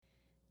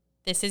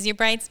This is your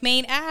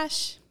bridesmaid,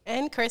 Ash.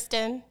 And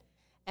Kristin.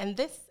 And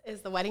this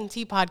is the Wedding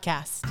Tea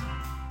Podcast.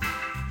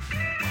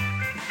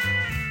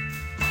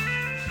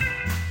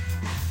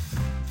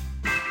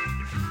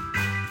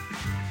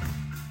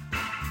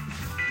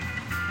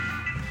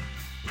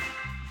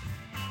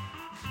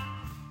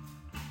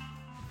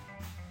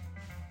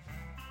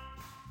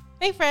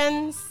 Hey,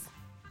 friends.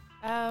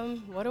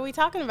 What are we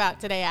talking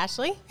about today,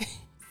 Ashley?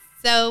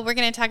 So we're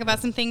going to talk about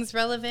some things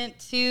relevant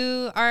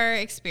to our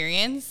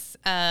experience.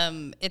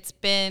 Has it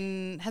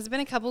been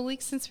a couple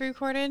weeks since we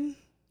recorded?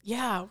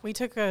 Yeah, we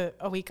took a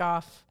week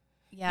off.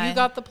 Yeah. You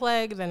got the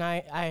plague, then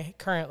I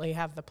currently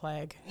have the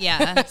plague.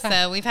 Yeah,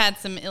 so we've had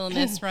some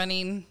illness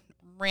running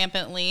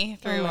rampantly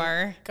through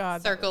our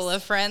circle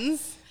of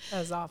friends. That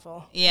was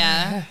awful.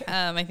 Yeah,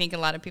 I think a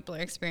lot of people are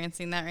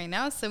experiencing that right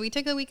now. So we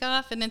took a week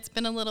off, and it's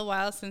been a little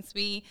while since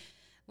we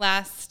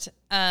last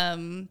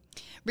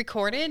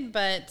recorded,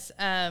 but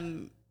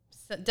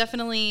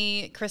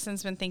definitely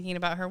Kristin's been thinking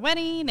about her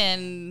wedding,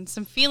 and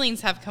some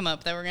feelings have come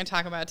up that we're going to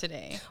talk about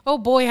today. Oh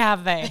boy,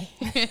 have they.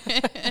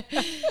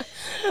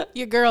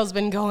 Your girl's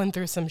been going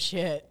through some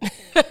shit.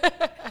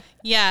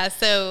 Yeah,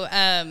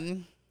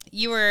 so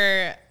you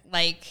were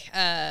like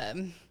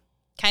kind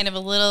of a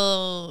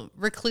little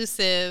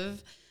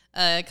reclusive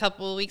a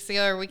couple weeks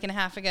ago or a week and a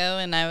half ago,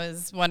 and I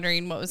was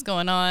wondering what was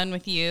going on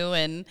with you,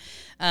 and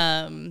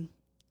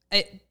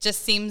it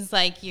just seems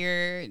like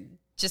you're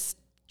just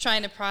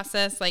trying to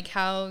process like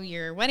how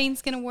your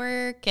wedding's going to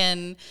work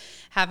and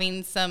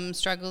having some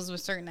struggles with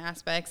certain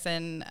aspects.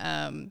 And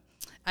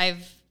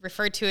I've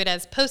referred to it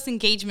as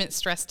post-engagement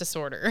stress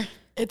disorder.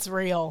 It's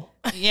real.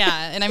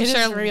 Yeah. And I'm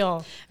sure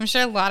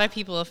a lot of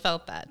people have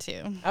felt that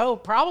too. Oh,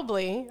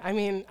 probably. I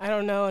mean, I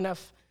don't know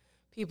enough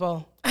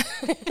people.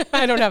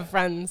 I don't have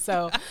friends.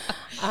 So,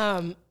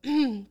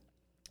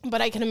 but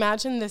I can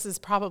imagine this is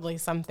probably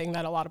something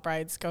that a lot of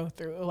brides go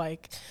through.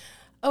 Like,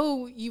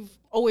 oh, you've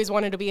always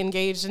wanted to be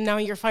engaged, and now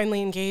you're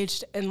finally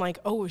engaged, and like,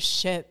 oh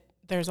shit,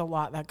 there's a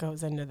lot that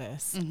goes into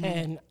this. Mm-hmm.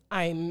 And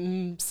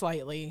I'm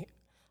slightly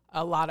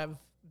a lot of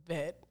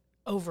it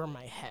over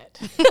my head.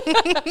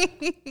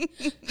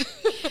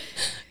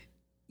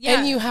 Yeah.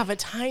 And you have a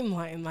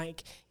timeline,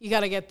 like, you got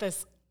to get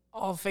this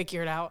all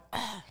figured out.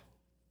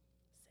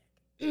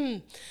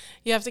 You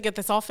have to get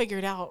this all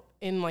figured out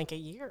in like a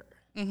year.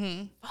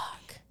 Mm-hmm.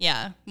 Fuck.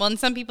 Yeah. Well, and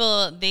some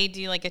people, they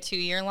do like a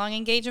 2-year long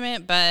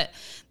engagement, but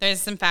there's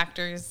some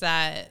factors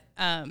that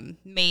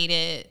made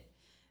it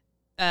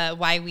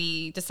why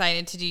we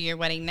decided to do your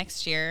wedding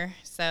next year.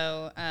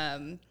 So,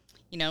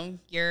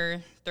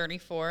 you're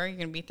 34, you're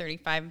going to be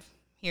 35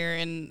 here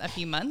in a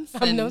few months.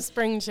 I'm no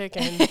spring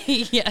chicken.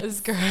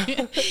 Yes, girl.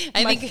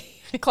 I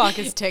think clock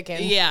is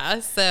ticking. Yeah.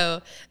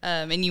 So,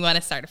 and you want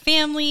to start a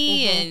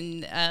family,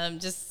 mm-hmm.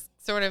 and just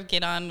sort of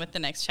get on with the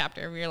next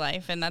chapter of your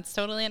life, and that's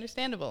totally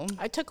understandable.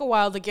 I took a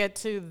while to get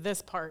to this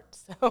part,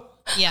 so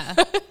yeah.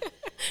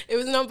 It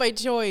was not by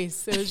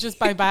choice. It was just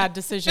by bad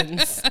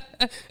decisions.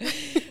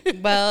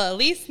 Well, at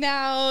least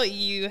now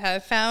you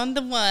have found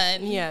the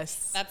one.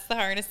 Yes. That's the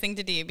hardest thing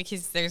to do,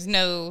 because there's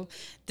no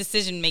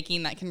decision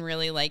making that can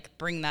really like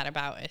bring that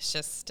about. It's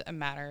just a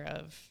matter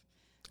of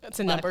it's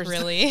a numbers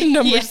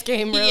yeah.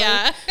 game, really.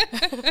 Yeah.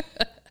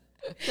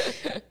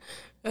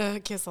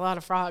 Kiss a lot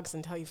of frogs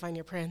until you find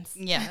your prince.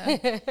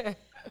 Yeah.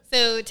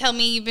 So tell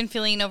me, you've been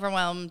feeling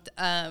overwhelmed.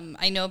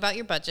 I know about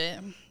your budget,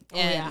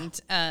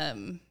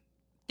 and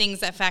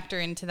things that factor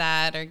into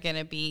that are going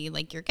to be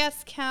like your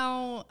guest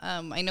count.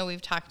 I know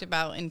we've talked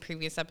about in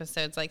previous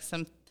episodes, like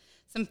some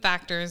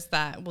factors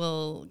that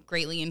will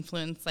greatly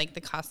influence like the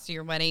cost of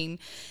your wedding.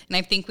 And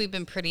I think we've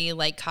been pretty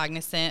like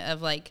cognizant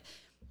of like,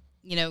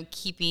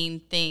 keeping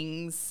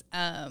things,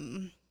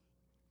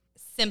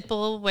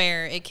 simple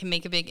where it can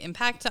make a big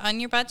impact on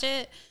your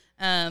budget.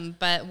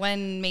 But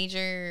one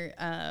major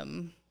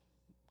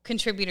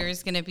contributor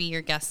is going to be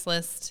your guest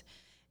list,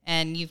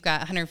 and you've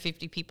got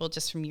 150 people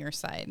just from your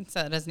side.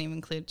 So that doesn't even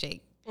include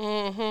Jake.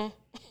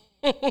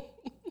 Mm-hmm.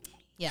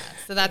 Yeah.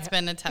 So that's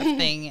been a tough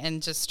thing,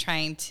 and just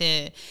trying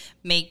to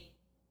make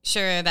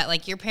sure that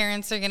like your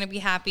parents are going to be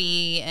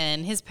happy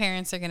and his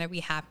parents are going to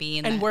be happy.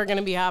 And we're going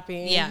to be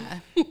happy. Yeah.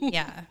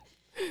 Yeah.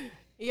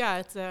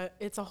 Yeah.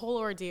 It's a whole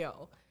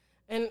ordeal.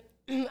 And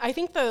I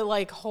think the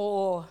like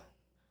whole,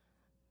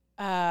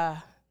 I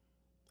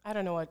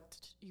don't know what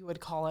you would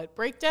call it,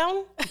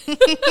 breakdown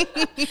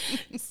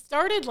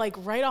started like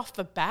right off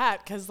the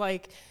bat, because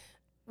like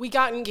we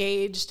got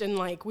engaged and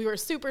like we were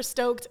super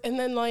stoked, and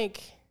then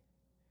like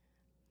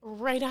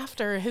right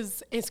after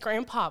his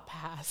grandpa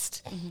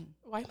passed. Mm-hmm.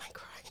 Why am I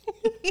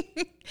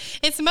crying?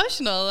 It's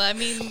emotional. I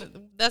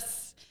mean,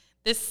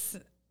 this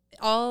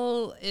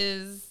all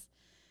is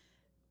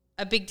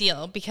a big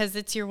deal, because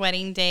it's your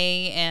wedding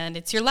day and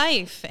it's your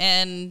life,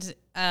 and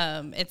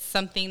it's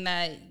something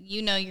that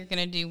you're going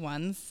to do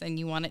once, and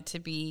you want it to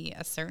be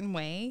a certain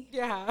way.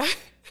 Yeah.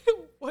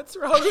 What's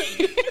wrong with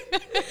you?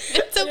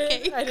 It's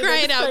okay. Cry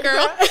it out,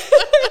 girl.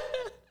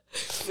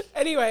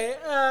 Anyway,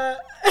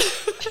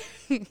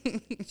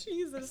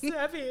 Jesus,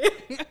 heavy.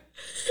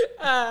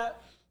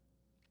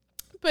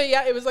 But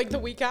yeah, it was like the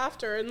week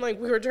after, and like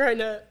we were trying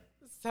to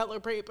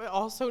celebrate, but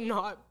also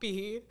not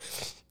be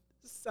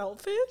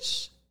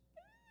selfish.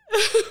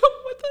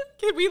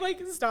 Can we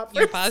like stop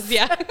for You pause,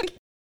 yeah.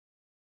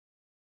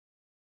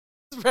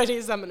 As ready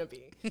as I'm gonna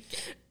be.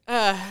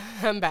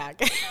 I'm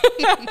back.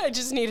 I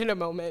just needed a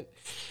moment.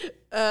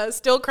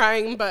 Still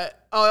crying,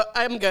 but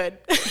I'm good.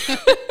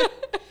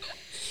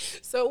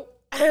 So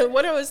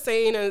what I was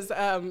saying is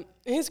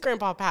his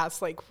grandpa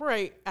passed like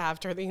right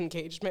after the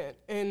engagement,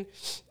 and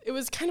it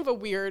was kind of a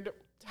weird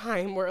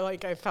time where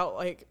like I felt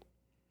like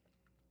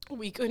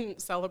we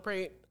couldn't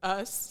celebrate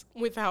us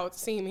without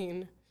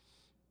seeming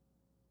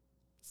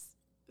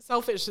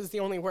selfish is the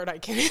only word I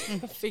can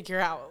figure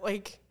out.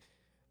 Like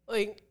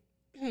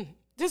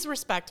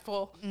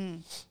disrespectful.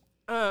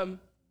 And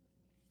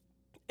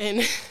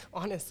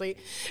honestly,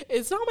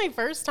 it's not my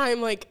first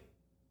time like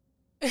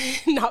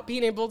not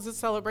being able to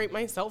celebrate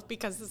myself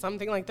because of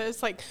something like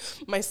this. Like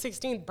my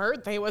 16th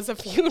birthday was a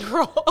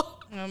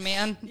funeral. Oh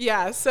man.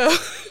 Yeah, so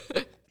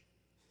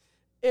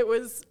it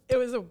was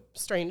a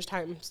strange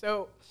time.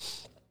 So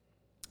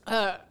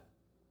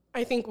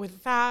I think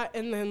with that,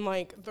 and then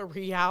like the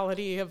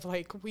reality of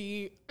like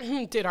we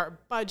did our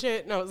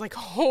budget, and I was like,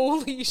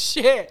 holy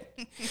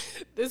shit,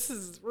 this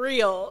is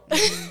real.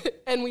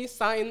 And we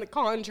signed the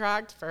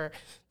contract for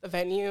the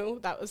venue.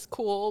 That was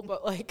cool,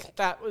 but like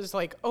that was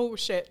like, oh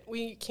shit,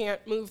 we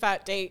can't move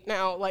that date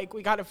now. Like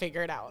we got to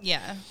figure it out.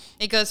 Yeah.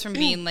 It goes from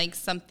being like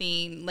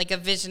something, like a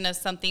vision of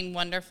something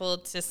wonderful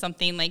to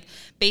something like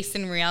based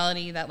in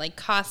reality that like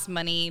costs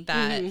money,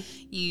 that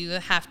you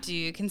have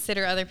to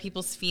consider other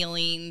people's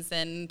feelings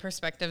and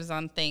perspectives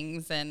on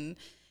things. And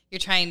you're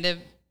trying to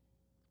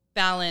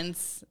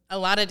balance a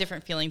lot of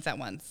different feelings at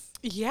once.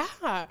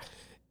 Yeah.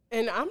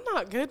 And I'm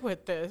not good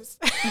with this.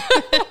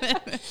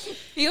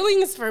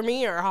 Feelings for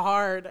me are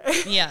hard.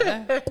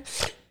 Yeah.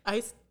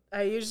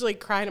 I usually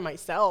cry to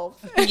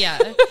myself. Yeah.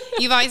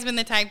 You've always been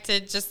the type to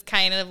just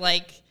kind of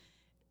like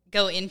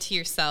go into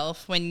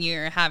yourself when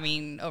you're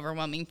having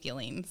overwhelming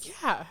feelings.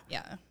 Yeah.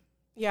 Yeah.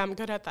 Yeah, I'm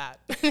good at that.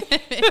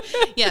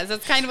 Yes,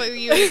 that's kind of what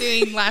you were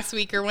doing last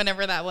week or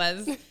whenever that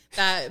was.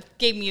 That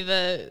gave me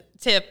the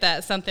tip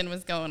that something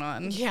was going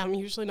on. Yeah, I'm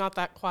usually not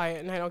that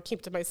quiet, and I don't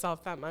keep to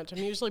myself that much. I'm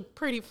usually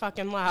pretty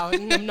fucking loud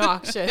and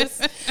obnoxious.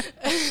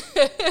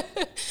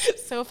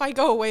 So if I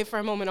go away for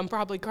a moment, I'm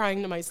probably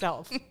crying to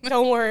myself.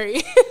 Don't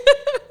worry.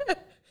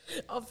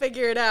 I'll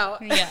figure it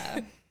out.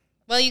 Yeah.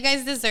 Well, you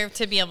guys deserve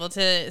to be able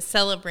to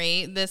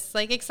celebrate this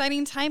like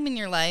exciting time in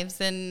your lives,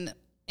 and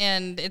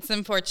it's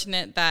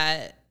unfortunate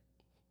that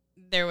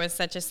there was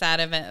such a sad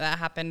event that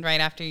happened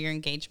right after your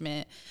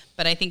engagement.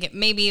 But I think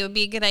maybe it would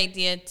be a good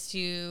idea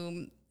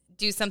to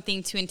do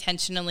something to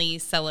intentionally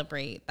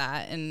celebrate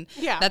that. And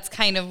that's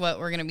kind of what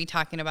we're going to be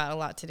talking about a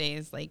lot today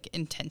is like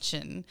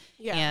intention.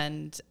 Yeah.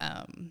 And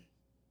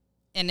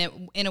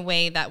in a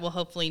way that will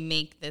hopefully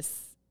make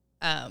this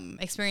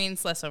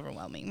experience less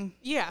overwhelming.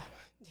 Yeah.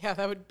 Yeah,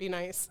 that would be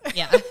nice.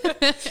 Yeah.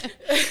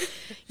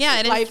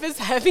 Yeah. Life is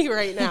heavy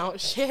right now.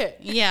 Shit.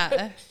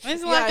 Yeah.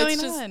 There's a lot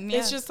going on. Yeah.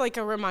 It's just like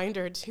a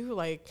reminder too,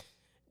 like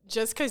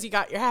just because you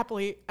got your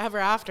happily ever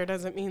after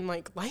doesn't mean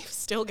like life's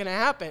still going to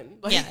happen.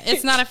 Like, yeah.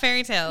 It's not a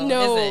fairy tale.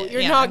 No, is it?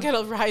 You're not going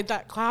to ride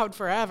that cloud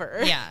forever.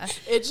 Yeah.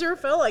 It sure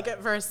felt like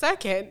it for a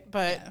second,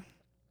 but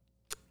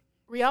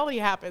reality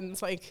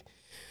happens. Like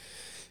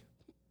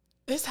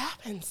this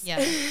happens. Yeah.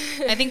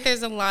 I think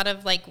there's a lot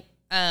of like,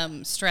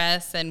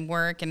 stress and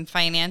work and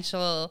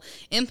financial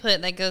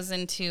input that goes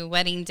into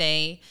wedding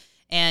day.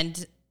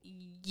 And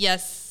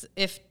yes,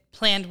 if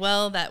planned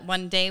well, that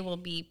one day will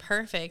be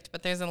perfect,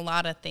 but there's a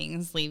lot of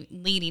things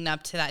leading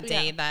up to that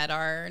day that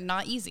are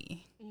not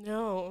easy.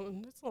 No,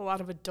 it's a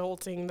lot of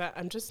adulting that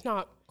I'm just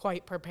not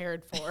quite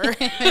prepared for.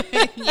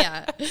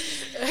 Yeah.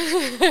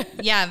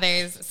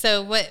 Yeah,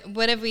 so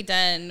what have we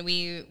done?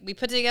 We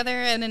put together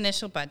an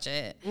initial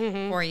budget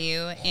for you,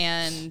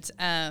 and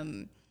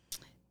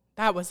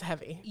that was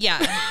heavy.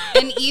 Yeah.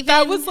 And even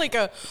that was like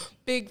a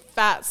big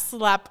fat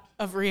slap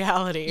of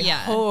reality.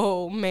 Yeah.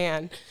 Oh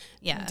man.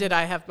 Yeah. Did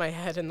I have my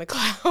head in the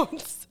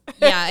clouds?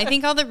 Yeah. I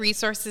think all the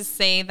resources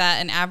say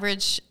that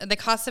the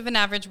cost of an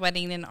average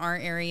wedding in our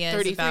area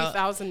is about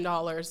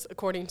 $33,000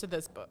 according to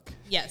this book.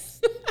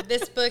 Yes.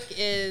 This book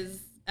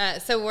is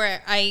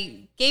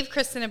I gave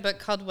Kristin a book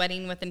called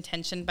Wedding with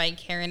Intention by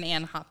Karen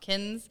Ann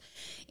Hopkins.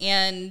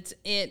 And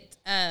it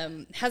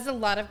has a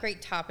lot of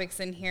great topics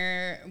in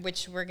here,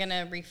 which we're going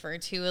to refer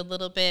to a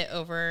little bit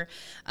over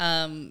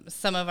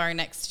some of our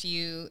next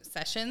few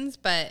sessions.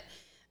 But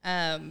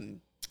the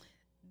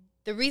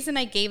reason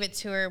I gave it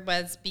to her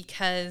was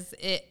because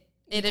it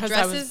addresses...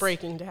 I was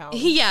breaking down.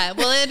 Yeah,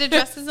 well, it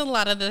addresses a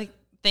lot of the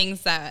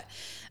things that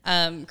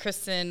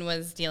Kristin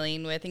was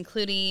dealing with,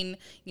 including,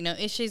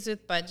 issues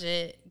with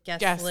budget,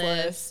 guest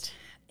list,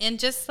 and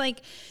just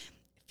like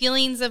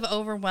feelings of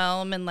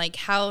overwhelm and like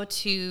how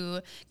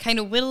to kind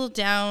of whittle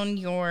down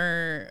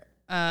your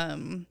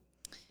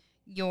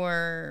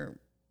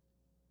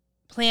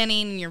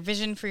planning and your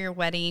vision for your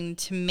wedding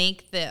to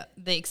make the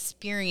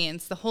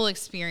whole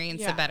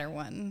experience a better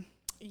one.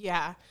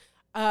 Yeah.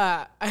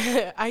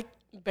 I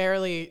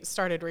barely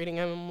started reading.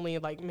 I'm only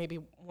like maybe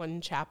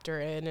one chapter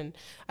in, and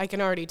I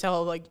can already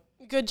tell like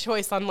good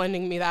choice on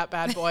lending me that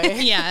bad boy.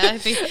 Yeah, I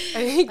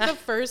think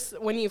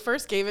when you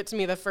first gave it to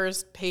me, the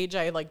first page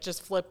I like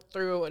just flipped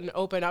through and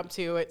opened up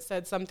to, it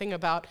said something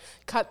about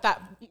cut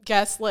that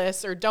guest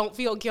list or don't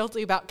feel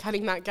guilty about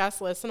cutting that guest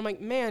list. And I'm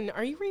like, man,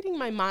 are you reading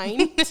my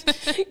mind?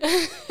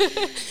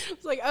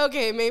 It's like,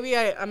 okay, maybe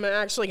I'm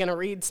actually going to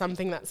read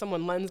something that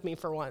someone lends me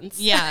for once.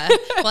 Yeah.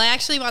 Well, I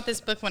actually bought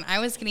this book when I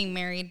was getting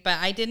married, but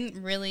I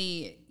didn't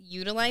really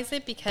utilize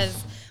it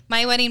because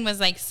my wedding was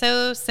like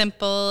so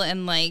simple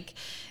and like,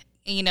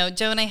 you know,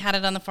 Joe and I had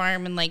it on the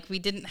farm and like we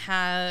didn't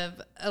have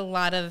a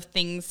lot of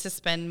things to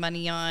spend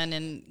money on,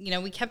 and you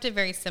know, we kept it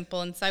very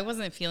simple, and so I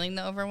wasn't feeling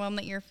the overwhelm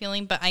that you're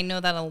feeling, but I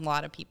know that a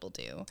lot of people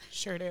do.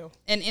 Sure do.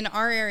 And in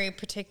our area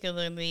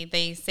particularly,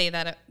 they say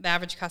that the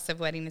average cost of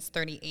wedding is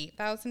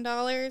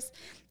 $38,000.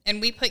 And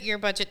we put your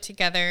budget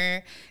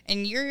together,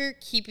 and you're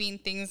keeping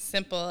things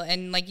simple,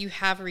 and like you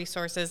have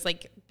resources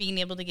like being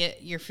able to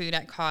get your food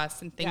at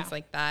cost and things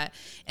like that.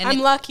 And I'm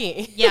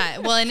lucky. Yeah,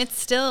 well, and it's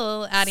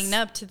still adding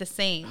up to the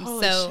same.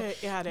 Holy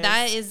shit. Yeah,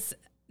 it is.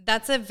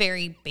 That's a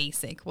very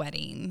basic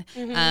wedding.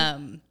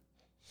 Mm-hmm.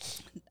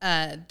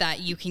 That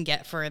you can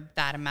get for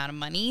that amount of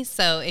money.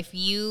 So if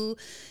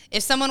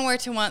someone were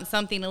to want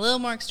something a little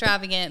more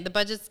extravagant, the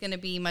budget's going to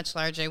be much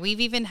larger.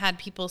 We've even had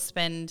people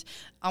spend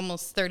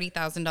almost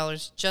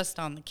 $30,000 just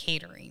on the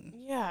catering.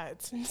 Yeah,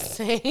 it's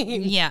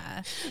insane.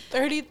 Yeah.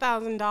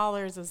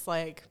 $30,000 is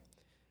like,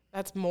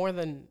 that's more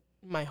than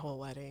my whole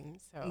wedding.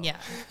 So yeah.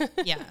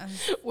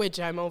 Which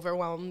I'm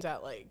overwhelmed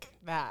at like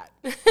that.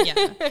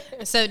 Yeah.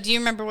 So do you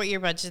remember what your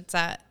budget's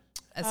at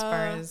as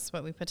far as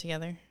what we put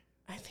together?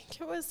 I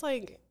think it was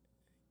like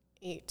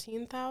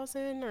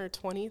 18,000 or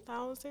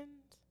 20,000.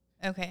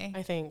 Okay.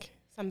 I think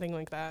something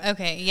like that.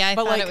 Okay. Yeah, I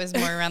thought it was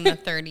more around the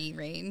 30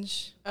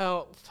 range.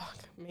 Oh, fuck.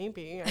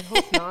 Maybe. I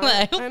hope not.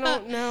 I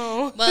don't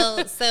know.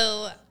 Well,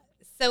 so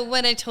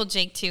what I told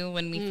Jake too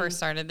when we first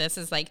started this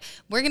is like,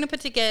 we're going to put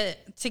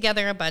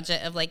together a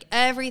budget of like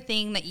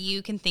everything that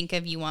you can think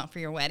of you want for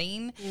your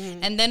wedding.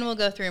 And then we'll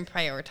go through and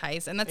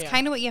prioritize. And that's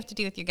kind of what you have to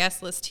do with your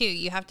guest list too.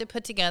 You have to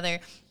put together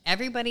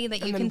everybody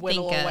that you can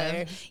think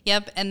of.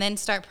 Yep. And then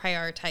start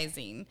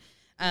prioritizing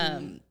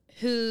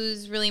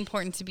who's really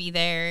important to be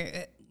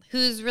there,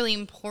 who's really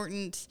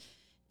important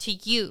to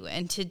you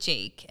and to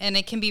Jake. And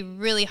it can be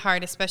really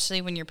hard,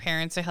 especially when your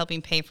parents are helping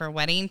pay for a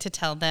wedding, to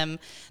tell them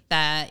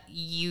that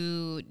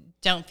you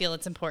don't feel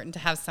it's important to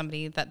have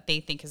somebody that they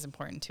think is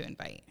important to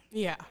invite.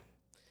 Yeah.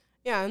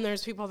 Yeah, and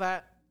there's people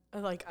that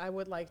like I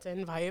would like to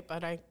invite,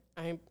 but I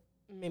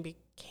maybe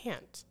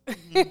can't.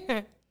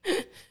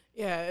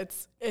 Yeah,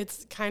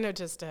 it's kind of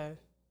just a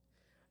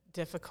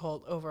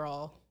difficult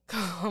overall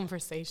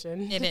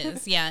conversation. It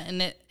is, yeah.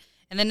 And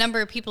the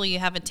number of people you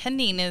have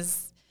attending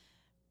has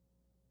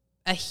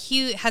a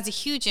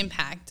huge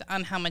impact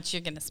on how much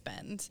you're going to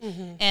spend.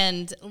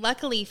 And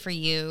luckily for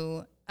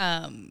you,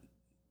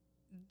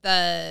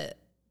 the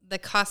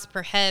cost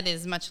per head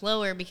is much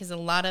lower because a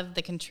lot of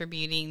the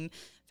contributing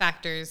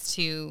factors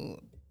to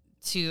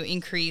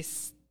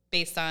increase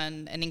based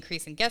on an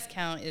increase in guest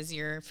count is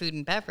your food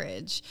and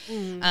beverage.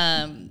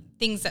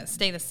 Things that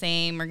stay the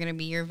same are going to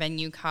be your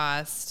venue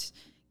cost,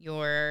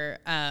 your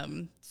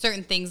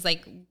certain things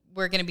like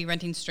we're going to be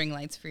renting string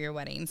lights for your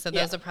wedding. So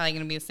those are probably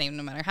going to be the same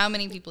no matter how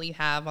many people you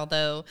have,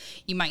 although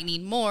you might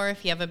need more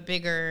if you have a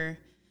bigger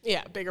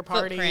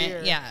party.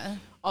 Yeah.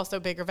 Also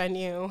bigger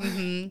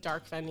venue,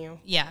 dark venue.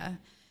 Yeah.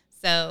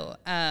 So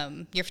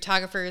your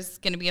photographer is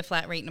going to be a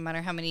flat rate no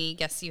matter how many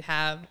guests you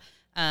have.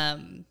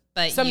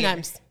 But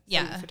sometimes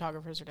some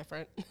photographers are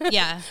different.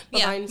 Yeah.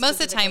 Yeah.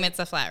 Most of the time it's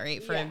a flat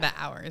rate for the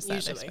hours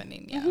that they're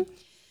spending. Yeah.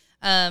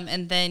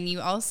 And then you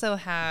also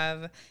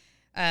have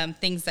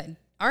things that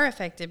are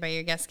affected by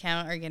your guest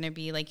count are going to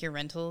be like your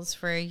rentals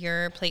for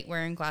your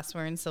plateware and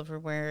glassware and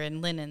silverware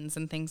and linens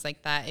and things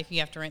like that. If you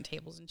have to rent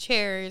tables and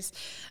chairs,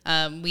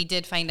 we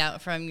did find out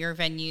from your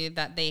venue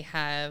that they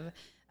have,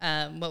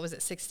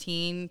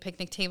 16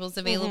 picnic tables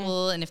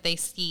available. And if they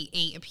seat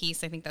 8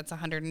 apiece, I think that's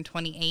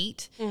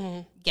 128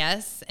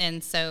 guests.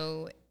 And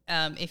so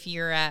if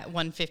you're at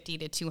 150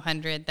 to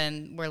 200,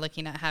 then we're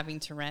looking at having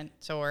to rent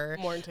or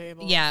more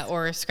tables. Yeah.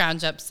 Or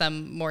scrounge up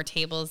some more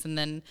tables. And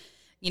then,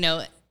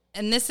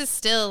 and this is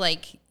still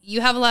like,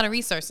 you have a lot of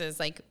resources,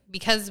 like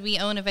because we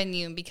own a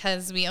venue and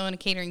because we own a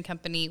catering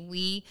company,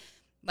 we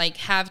like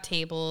have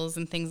tables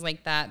and things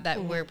like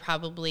that we're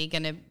probably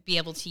going to be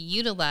able to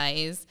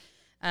utilize.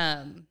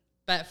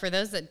 But for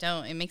those that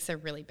don't, it makes a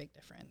really big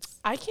difference.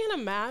 I can't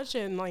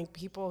imagine like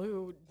people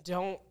who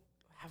don't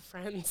have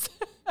friends.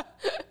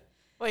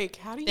 Like,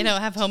 how do you? They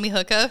don't have homie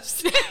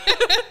hookups.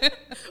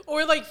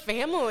 Or like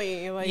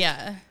family. Like,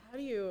 yeah. How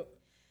do you?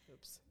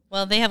 Oops.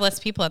 Well, they have less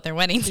people at their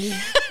weddings.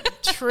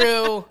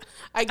 True.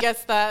 I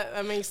guess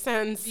that makes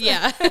sense.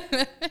 Yeah.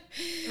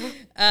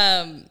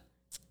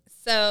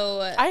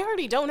 So I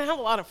already don't have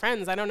a lot of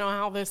friends. I don't know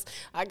how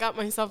I got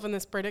myself in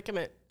this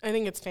predicament. I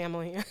think it's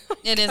family.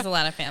 It is a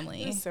lot of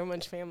family. There's so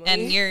much family.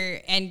 And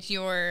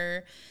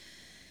your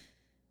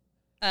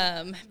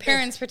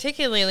Parents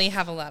particularly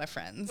have a lot of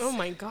friends. Oh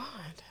my God.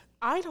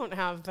 I don't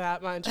have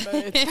that much,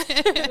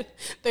 but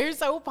they're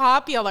so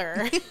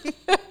popular.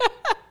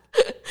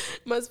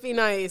 Must be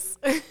nice.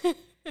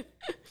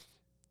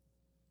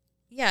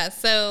 Yeah.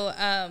 So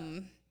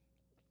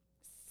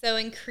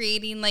in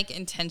creating like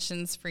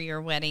intentions for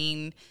your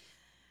wedding,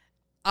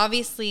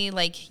 obviously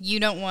like you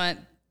don't want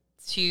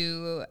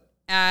to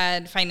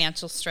add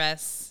financial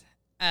stress.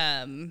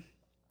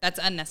 That's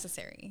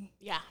unnecessary.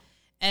 Yeah.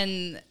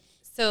 And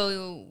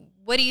so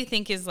what do you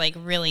think is like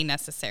really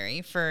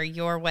necessary for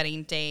your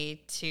wedding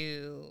day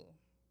to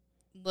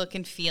look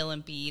and feel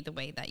and be the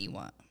way that you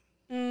want?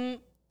 I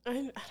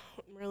don't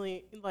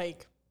really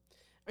like,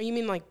 or you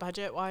mean like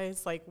budget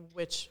wise, like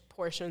which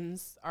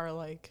portions are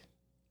like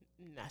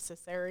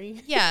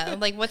necessary? Yeah.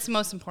 Like what's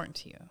most important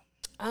to you?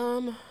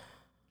 I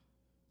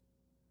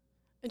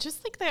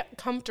just think that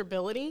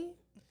comfortability.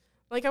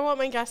 Like I want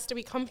my guests to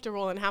be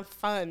comfortable and have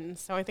fun.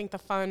 So I think the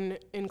fun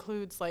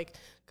includes like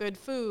good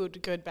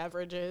food, good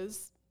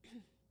beverages,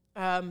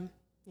 a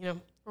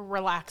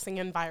relaxing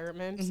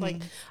environment. Mm-hmm.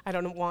 Like I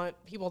don't want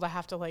people to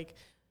have to like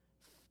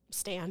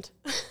stand.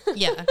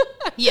 Yeah.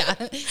 Yeah.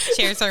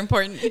 Chairs are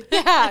important.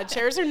 Yeah.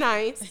 Chairs are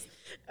nice.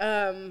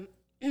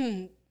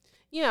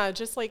 Yeah.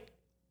 Just like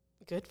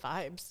good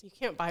vibes. You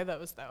can't buy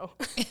those though.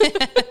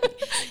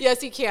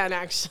 Yes, you can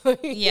actually.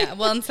 Yeah.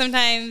 Well, and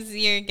sometimes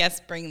your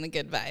guests bring the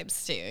good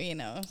vibes too, you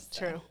know.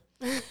 So.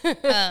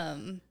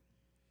 True.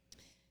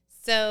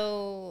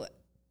 So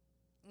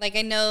like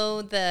I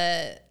know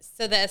the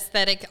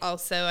aesthetic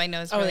also I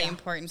know is really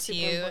important to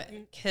you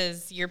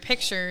because your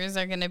pictures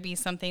are going to be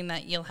something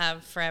that you'll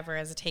have forever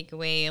as a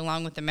takeaway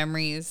along with the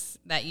memories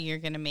that you're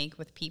going to make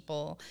with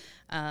people,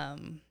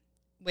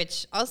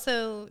 which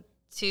also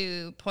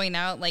to point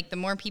out, like the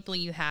more people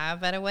you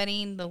have at a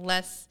wedding, the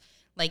less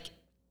like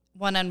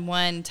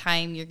one-on-one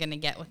time you're going to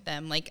get with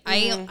them. Like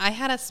I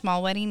had a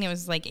small wedding. It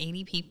was like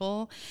 80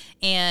 people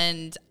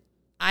and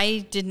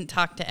I didn't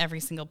talk to every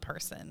single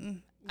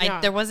person.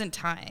 Yeah. There wasn't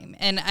time.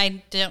 And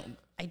I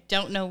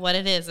don't know what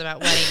it is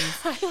about weddings.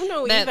 I don't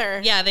know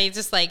either. Yeah. They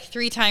just like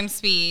 3 times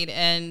speed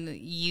and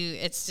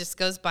it just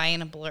goes by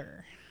in a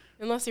blur.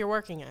 Unless you're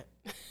working it.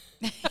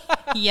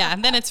 Yeah,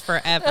 and then it's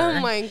forever. Oh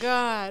my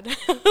God.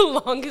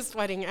 Longest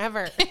wedding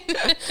ever.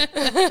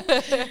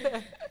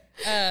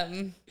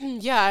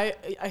 Yeah,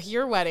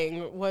 your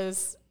wedding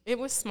was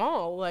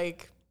small.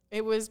 Like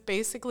it was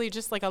basically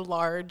just like a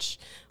large,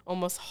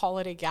 almost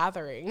holiday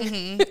gathering.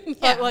 Mm-hmm.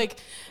 But yeah. Like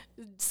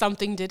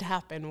something did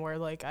happen where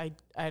like I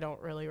don't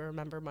really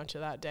remember much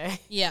of that day.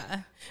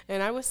 Yeah.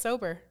 And I was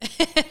sober.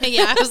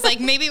 Yeah, I was like,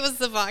 maybe it was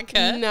the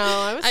vodka. No,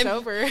 I was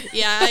sober.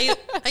 Yeah,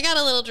 I got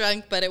a little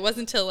drunk, but it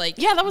wasn't until like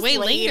that was way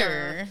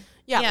later.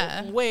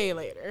 Yeah, way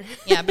later.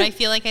 Yeah, but I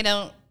feel like I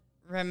don't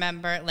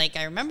remember. Like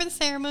I remember the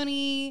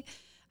ceremony.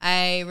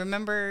 I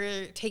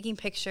remember taking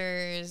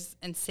pictures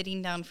and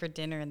sitting down for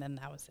dinner, and then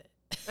that was it.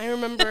 I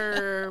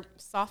remember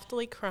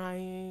softly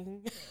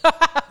crying,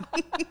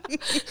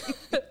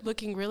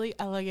 looking really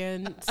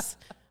elegant,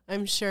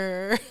 I'm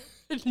sure.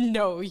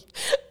 No,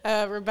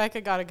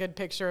 Rebecca got a good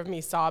picture of me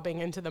sobbing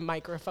into the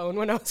microphone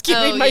when I was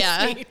giving my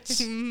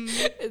speech.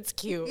 It's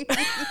cute.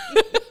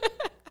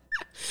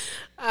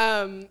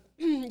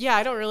 Yeah,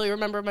 I don't really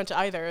remember much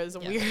either. It was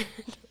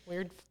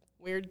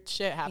weird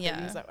shit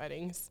happens at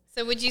weddings.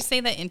 So would you say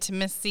that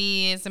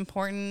intimacy is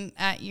important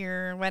at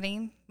your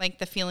wedding? Like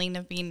the feeling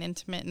of being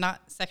intimate,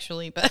 not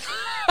sexually, but...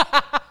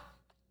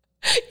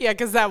 Yeah,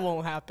 because that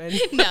won't happen.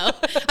 No.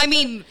 I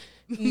mean...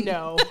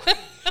 No.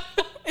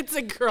 It's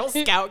a Girl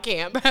Scout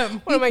camp.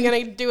 What am I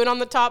going to do it on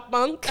the top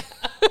bunk?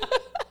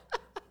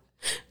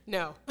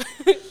 No.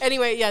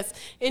 Anyway, yes,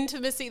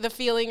 intimacy, the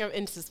feeling of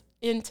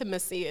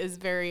intimacy is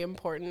very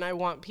important. I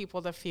want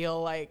people to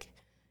feel like,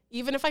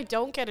 even if I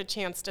don't get a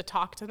chance to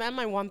talk to them,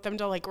 I want them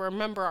to like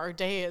remember our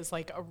day as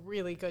like a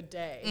really good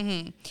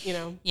day, you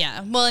know?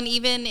 Yeah. Well, and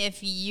even if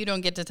you don't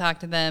get to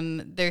talk to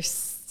them, there's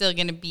still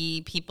going to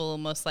be people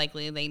most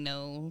likely they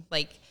know,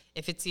 like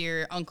if it's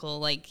your uncle,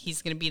 like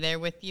he's going to be there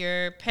with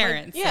your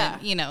parents. Like, yeah.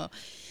 And, you know,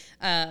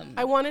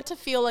 I want it to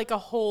feel like a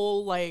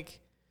whole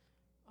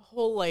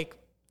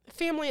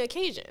family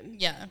occasion.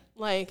 Yeah.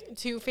 Like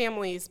 2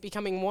 families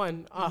becoming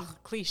one.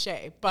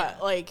 Cliche,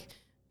 but like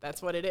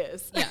that's what it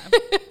is. Yeah.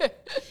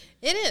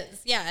 It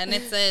is. Yeah, and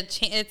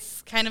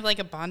it's kind of like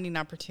a bonding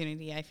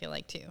opportunity, I feel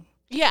like too.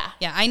 Yeah.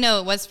 Yeah, I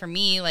know it was for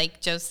me. Like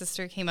Joe's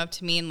sister came up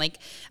to me and like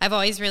I've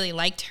always really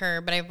liked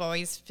her, but I've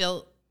always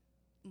felt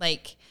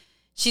like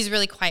she's a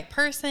really quiet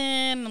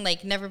person,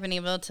 like never been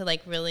able to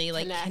like really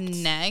like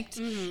connect.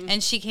 Mm-hmm.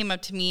 And she came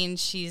up to me and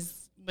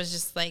was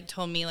just like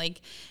told me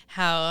like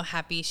how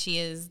happy she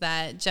is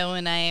that Joe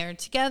and I are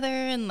together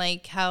and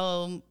like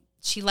how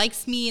she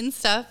likes me and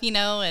stuff, you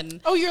know,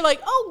 and... Oh, you're like,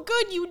 oh,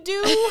 good, you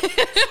do?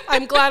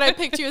 I'm glad I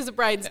picked you as a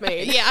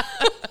bridesmaid. Yeah.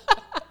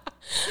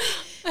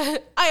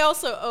 I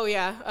also,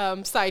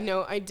 side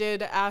note, I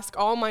did ask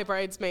all my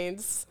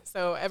bridesmaids,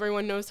 so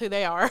everyone knows who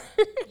they are.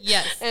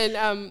 Yes.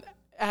 And,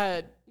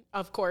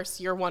 of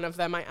course, you're one of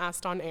them. I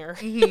asked on air.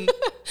 Mm-hmm.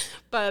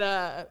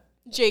 But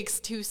Jake's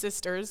two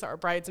sisters are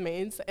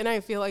bridesmaids, and I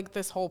feel like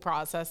this whole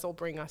process will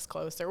bring us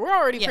closer. We're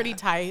already pretty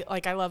tight.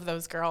 Like, I love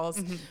those girls,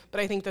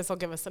 but I think this will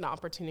give us an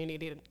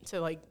opportunity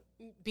to like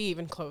be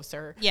even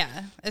closer.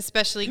 Yeah,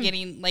 especially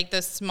getting like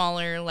those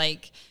smaller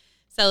like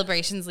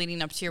celebrations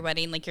leading up to your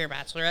wedding, like your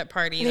bachelorette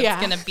party.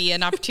 That's going to be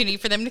an opportunity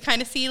for them to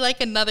kind of see like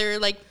another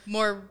like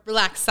more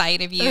relaxed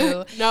side of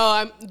you.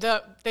 No,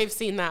 they've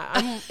seen that.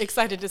 I'm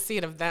excited to see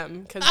it of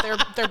them because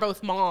they're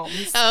both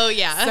moms. Oh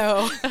yeah.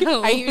 So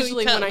I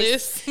usually when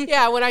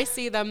I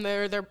see them,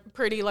 they're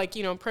pretty like,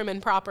 you know, prim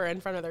and proper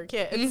in front of their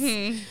kids.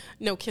 Mm-hmm.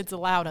 No kids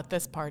allowed at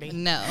this party.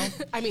 No.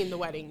 I mean the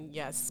wedding,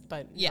 yes,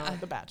 but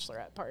not the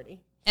bachelorette party.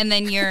 And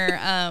then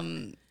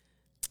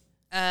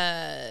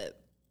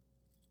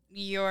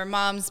your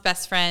mom's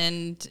best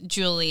friend,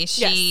 Julie,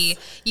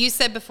 you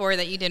said before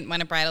that you didn't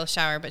want a bridal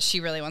shower, but she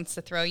really wants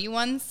to throw you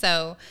one.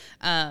 So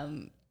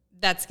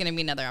that's going to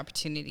be another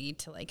opportunity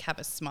to like have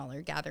a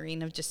smaller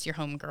gathering of just your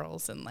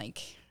homegirls and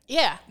like,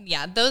 yeah,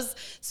 those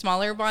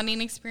smaller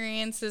bonding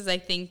experiences I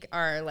think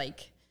are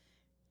like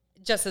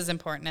just as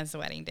important as the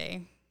wedding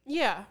day.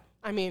 Yeah.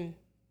 I mean,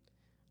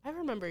 I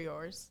remember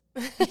yours.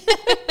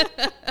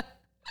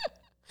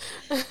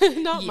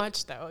 Not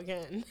much though,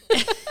 again.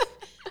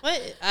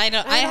 What? I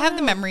have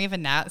the memory of a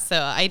gnat, so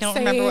I don't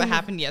remember what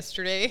happened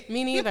yesterday.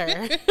 Me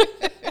neither.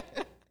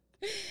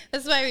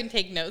 That's why I would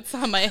take notes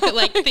on my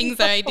like things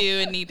that I do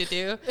and need to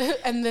do.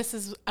 And this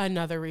is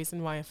another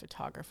reason why a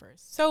photographer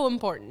is so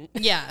important.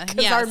 Yeah,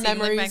 yeah. Our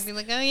memories, look back, be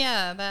like, oh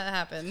yeah, that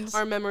happened.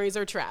 Our memories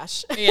are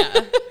trash.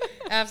 Yeah,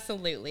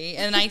 absolutely.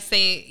 And I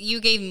say you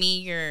gave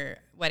me your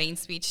wedding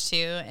speech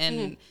too,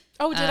 and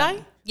oh, did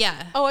I?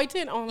 Yeah. Oh, I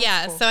did. Oh,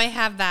 yeah. Cool. So I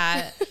have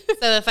that.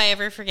 So if I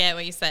ever forget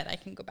what you said, I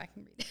can go back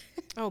and read it.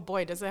 Oh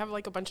boy, does it have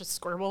like a bunch of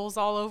scribbles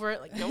all over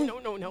it? Like no.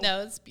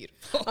 No, it's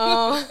beautiful.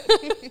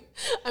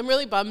 I'm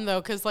really bummed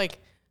though, because like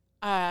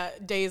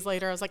days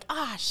later, I was like,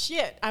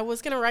 shit, I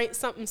was gonna write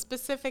something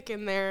specific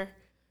in there.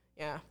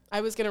 Yeah,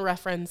 I was gonna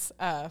reference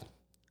a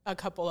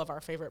couple of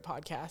our favorite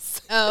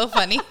podcasts. Oh,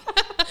 funny.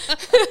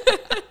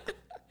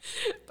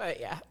 But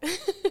yeah.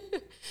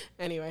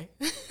 Anyway.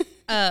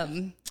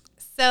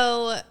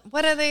 So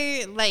what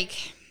other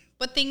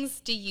what things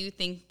do you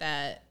think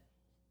that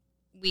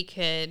we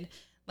could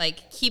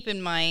like keep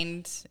in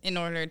mind in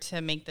order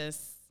to make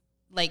this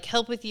like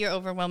help with your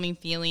overwhelming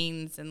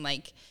feelings and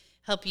like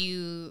help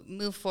you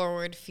move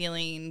forward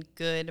feeling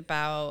good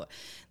about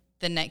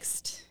the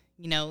next,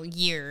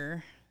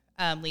 year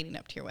leading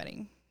up to your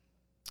wedding?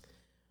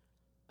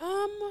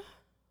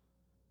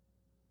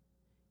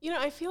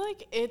 I feel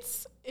like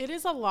it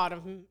is a lot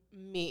of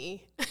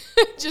me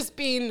just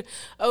being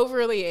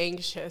overly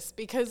anxious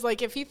because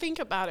like if you think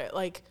about it,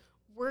 like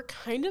we're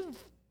kind of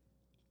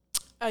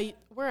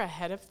we're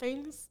ahead of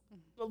things.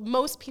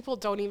 Most people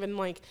don't even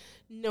like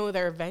know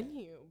their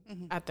venue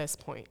at this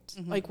point.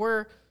 Like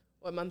what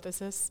month is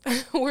this?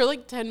 We're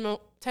like 10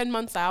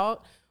 months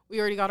out. We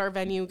already got our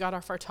venue, got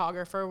our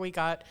photographer, we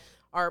got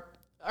our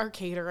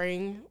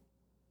catering.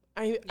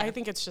 I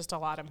think it's just a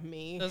lot of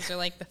me. Those are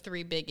like the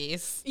three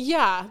biggies.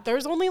 Yeah,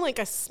 there's only like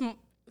a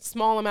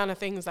small amount of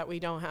things that we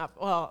don't have.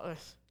 Well,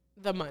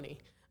 the money.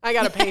 I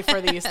got to pay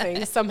for these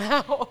things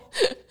somehow.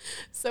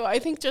 So I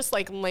think just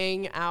like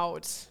laying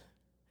out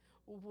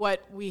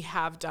what we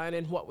have done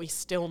and what we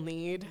still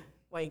need,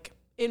 like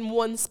in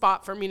one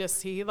spot for me to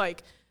see,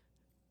 like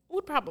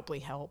would probably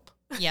help.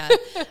 Yeah,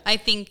 I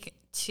think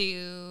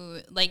to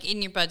like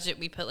in your budget,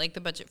 we put like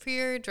the budget for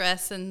your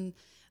dress and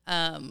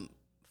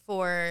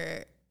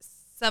for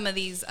some of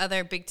these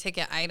other big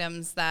ticket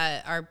items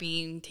that are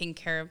being taken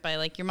care of by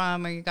like your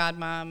mom or your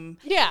godmom.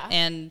 Yeah.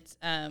 And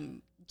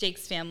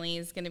Jake's family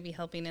is going to be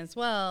helping as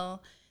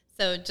well.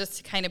 So just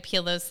to kind of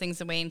peel those things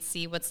away and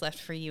see what's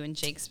left for you and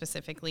Jake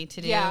specifically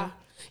to do. Yeah.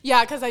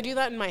 Yeah, because I do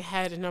that in my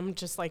head and I'm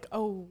just like,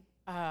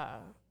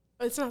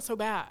 it's not so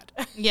bad.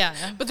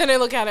 Yeah. But then I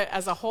look at it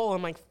as a whole,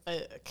 I'm like,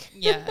 fuck.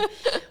 Yeah. Well,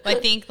 I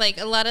think like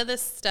a lot of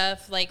this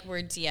stuff, like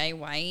we're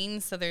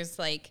DIYing. So there's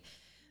like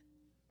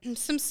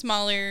some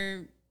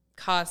smaller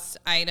cost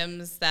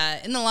items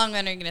that in the long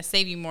run are going to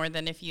save you more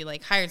than if you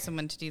like hired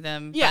someone to do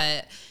them.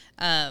 Yeah.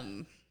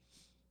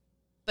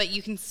 But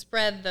you can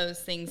spread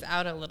those things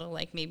out a little,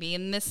 like maybe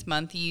in this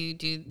month you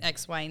do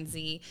X, Y, and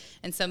Z.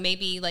 And so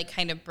maybe like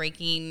kind of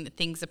breaking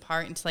things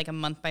apart into like a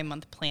month by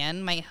month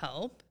plan might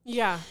help.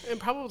 Yeah, it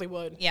probably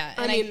would. Yeah.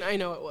 I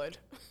know it would.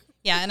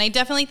 Yeah. And I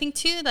definitely think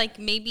too, like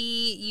maybe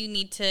you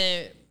need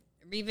to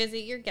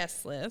revisit your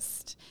guest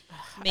list.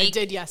 I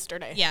did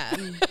yesterday. Yeah.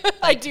 Like,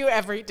 I do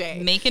every day.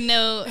 Make a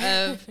note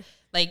of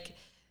like,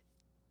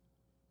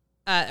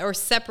 or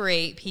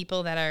separate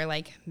people that are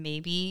like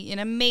maybe in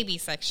a maybe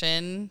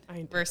section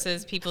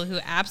versus people who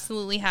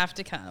absolutely have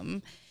to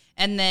come.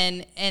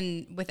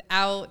 And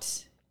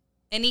without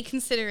any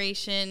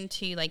consideration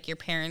to like your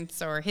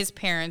parents or his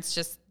parents,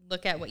 just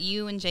look at what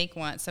you and Jake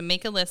want. So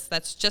make a list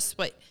that's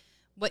just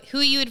who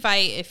you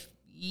invite if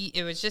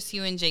it was just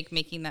you and Jake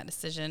making that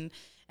decision.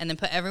 And then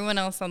put everyone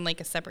else on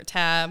like a separate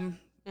tab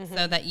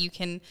so that you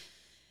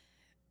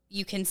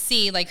can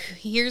see like,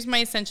 here's my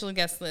essential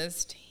guest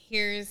list.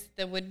 here's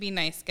the would be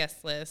nice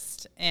guest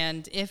list.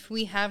 And if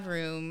we have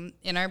room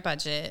in our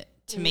budget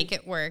to make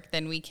it work,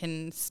 then we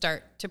can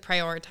start to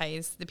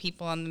prioritize the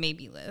people on the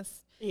maybe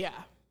list. Yeah.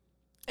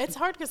 It's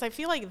hard because I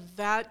feel like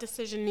that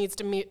decision needs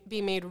to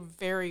be made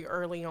very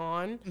early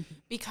on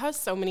because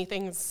so many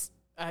things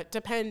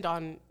depend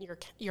on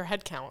your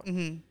head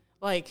count.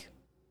 Like,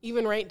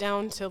 even right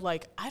down to,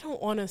 like, I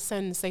don't want to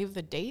send save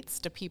the dates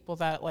to people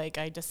that, like,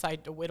 I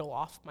decide to whittle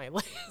off my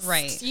list.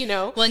 Right. You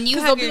know? Well, and you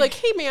they'll be like,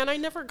 hey, man, I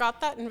never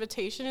got that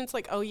invitation. It's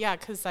like, oh, yeah,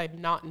 because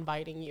I'm not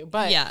inviting you.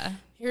 But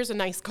here's a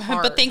nice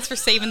card. But thanks for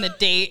saving the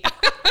date.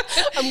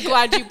 I'm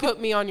glad you put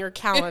me on your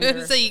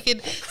calendar. So you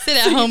could sit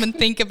at home and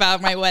think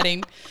about my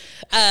wedding.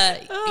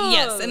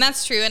 Yes, and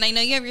that's true. And I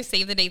know you have your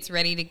save the dates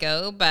ready to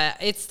go, but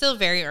it's still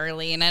very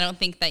early. And I don't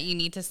think that you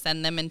need to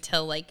send them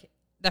until, like,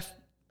 the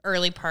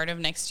early part of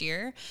next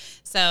year.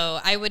 So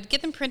I would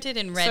get them printed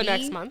and ready. So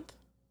next month?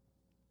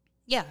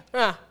 Yeah.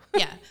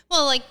 Yeah.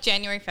 Well, like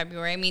January,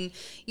 February. I mean,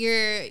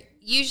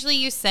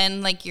 you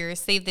send like your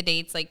save the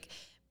dates like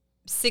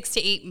 6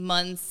 to 8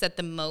 months at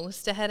the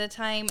most ahead of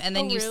time. And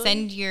then you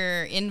send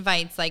your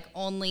invites like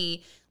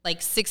only like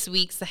 6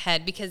 weeks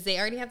ahead because they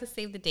already have to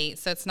save the date.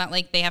 So it's not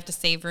like they have to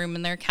save room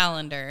in their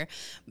calendar.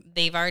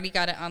 They've already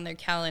got it on their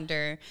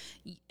calendar.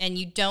 And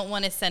you don't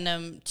want to send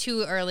them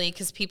too early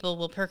because people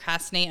will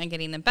procrastinate on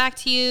getting them back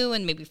to you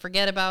and maybe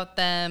forget about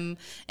them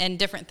and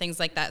different things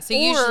like that. So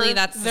usually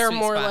that's they're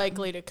more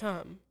likely to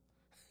come.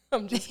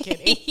 I'm just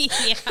kidding.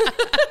 Yeah.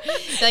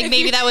 Like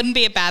maybe that wouldn't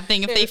be a bad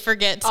thing if they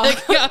forget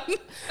to come.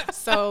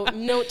 So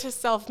note to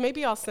self,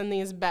 maybe I'll send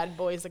these bad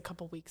boys a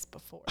couple weeks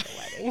before the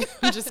wedding.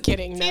 I'm just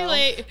kidding. Too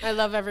late. I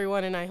love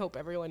everyone and I hope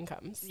everyone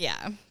comes.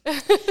 Yeah.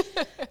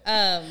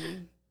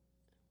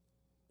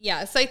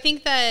 Yeah. So I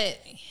think that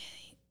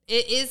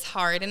it is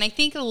hard. And I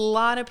think a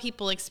lot of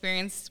people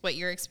experience what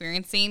you're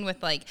experiencing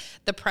with like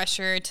the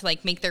pressure to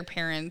like make their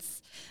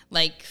parents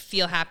like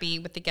feel happy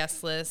with the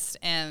guest list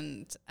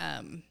and,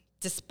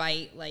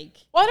 despite like,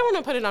 well, I don't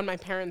want to put it on my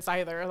parents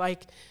either.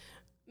 Like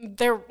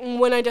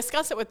when I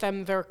discuss it with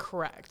them, they're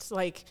correct.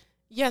 Like,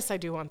 yes, I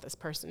do want this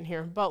person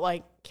here, but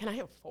like, can I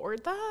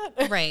afford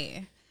that?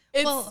 Right.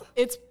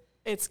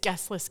 It's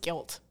guest list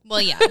guilt.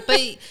 Well, yeah, but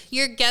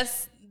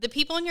the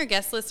people on your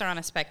guest list are on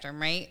a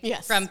spectrum, right?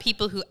 Yes. From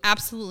people who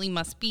absolutely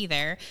must be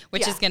there,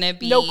 which is going to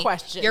be no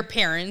question your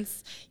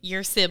parents,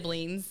 your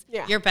siblings,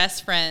 your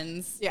best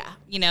friends. Yeah.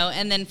 You know,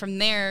 and then from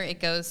there it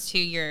goes to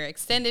your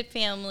extended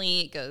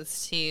family. It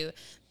goes to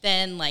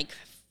then like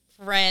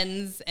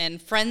friends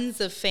and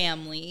friends of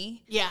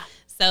family. Yeah.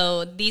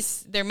 So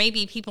there may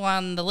be people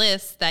on the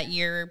list that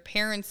your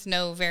parents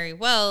know very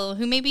well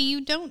who maybe you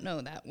don't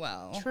know that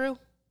well. True.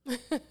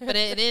 But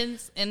it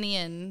is, in the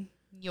end,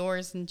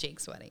 yours and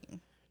Jake's wedding.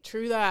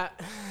 True that.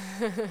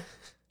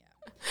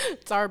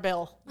 It's our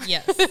bill.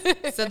 Yes.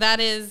 So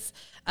that is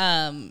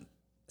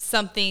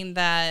something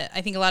that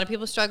I think a lot of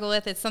people struggle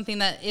with. It's something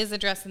that is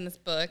addressed in this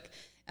book.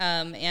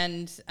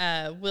 And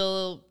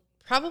we'll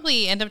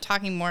probably end up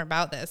talking more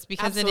about this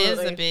because it is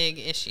a big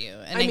issue.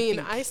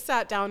 And I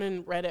sat down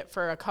and read it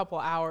for a couple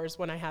hours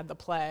when I had the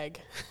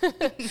plague.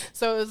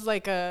 So it was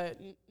like a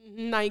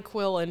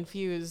NyQuil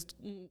infused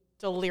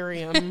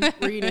delirium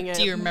reading it.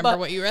 Do you remember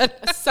what you read?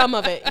 Some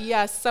of it,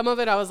 yes. Some of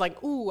it I was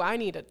like, ooh, I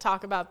need to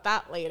talk about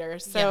that later.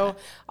 So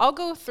I'll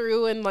go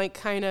through and like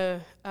kind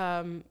of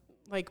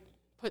like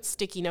put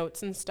sticky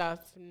notes and stuff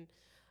and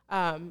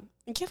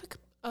give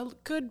a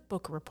good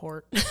book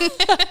report.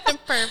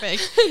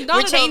 Perfect.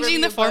 We're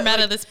changing the format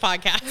of this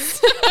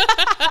podcast.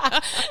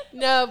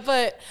 No,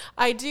 but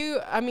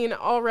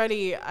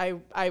already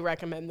I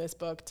recommend this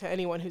book to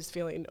anyone who's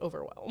feeling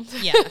overwhelmed.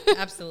 Yeah,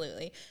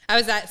 absolutely.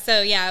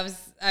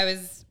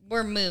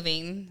 We're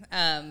moving.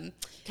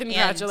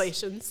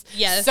 Congratulations.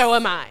 Yes. So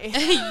am I.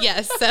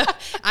 Yes. So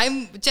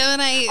Joe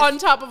and I. On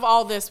top of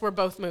all this, we're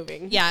both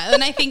moving. Yeah.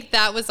 And I think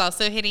that was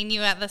also hitting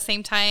you at the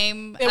same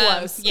time. It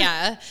was.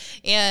 Yeah.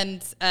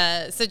 And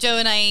so Joe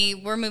and I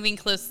were moving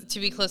to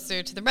be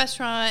closer to the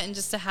restaurant and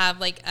just to have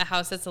like a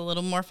house that's a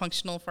little more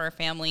functional for our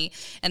family.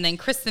 And then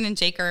Kristin and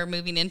Jake are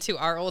moving into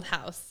our old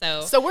house.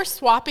 So we're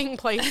swapping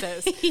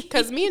places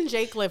because me and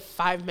Jake live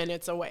 5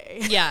 minutes away.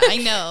 Yeah, I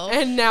know.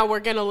 And now we're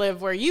going to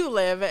live where you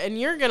live and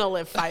you're going to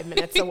live 5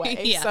 minutes away.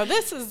 Yeah. So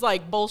this is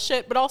like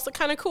bullshit, but also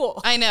kind of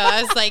cool. I know.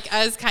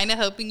 I was kind of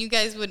hoping you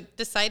guys would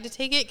decide to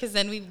take it because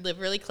then we live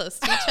really close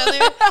to each other.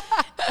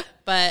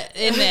 But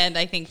in the end,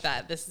 I think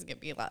that this is going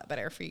to be a lot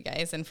better for you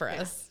guys and for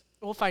us.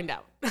 We'll find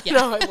out. Yeah.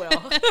 No, it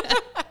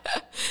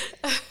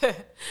will.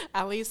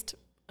 At least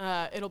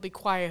it'll be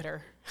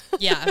quieter.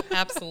 Yeah,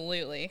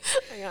 absolutely.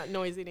 I got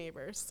noisy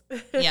neighbors.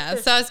 Yeah,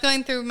 so I was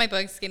going through my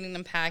books, getting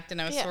them packed, and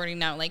I was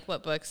sorting out like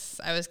what books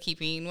I was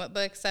keeping, what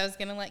books I was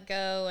going to let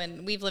go.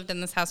 And we've lived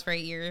in this house for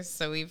 8 years,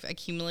 so we've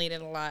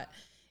accumulated a lot.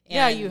 And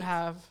yeah, you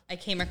have. I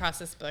came across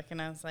this book,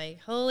 and I was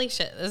like, holy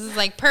shit, this is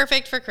like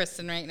perfect for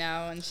Kristin right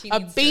now. And she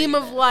needs a beam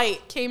of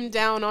light came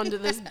down onto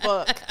this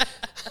book.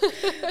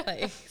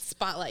 Like,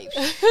 spotlight.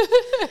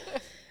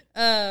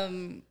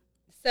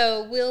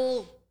 So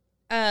we'll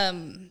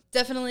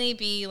definitely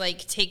be like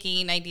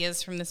taking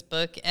ideas from this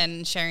book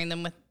and sharing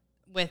them with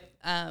with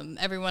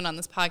everyone on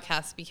this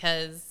podcast,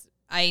 because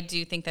I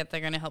do think that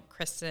they're going to help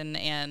Kristin,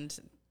 and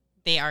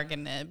they are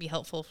going to be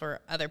helpful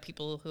for other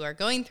people who are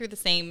going through the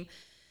same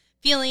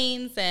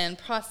feelings and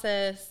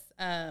process.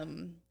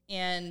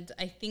 And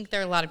I think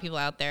there are a lot of people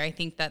out there. I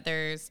think that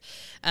there's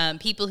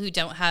people who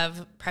don't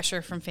have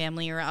pressure from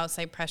family or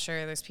outside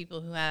pressure. There's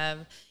people who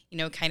have,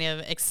 kind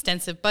of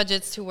extensive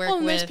budgets to work with.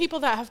 And there's people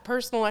that have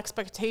personal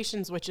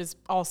expectations, which is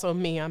also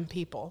me. I'm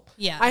people.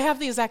 Yeah. I have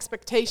these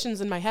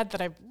expectations in my head that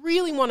I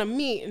really want to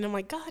meet. And I'm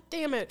like, God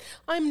damn it,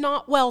 I'm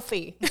not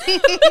wealthy.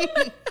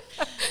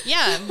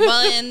 Yeah.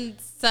 Well, and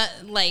so,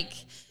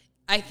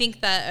 I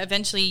think that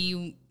eventually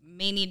you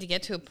may need to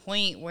get to a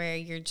point where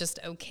you're just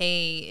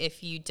okay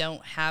if you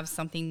don't have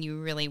something you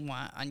really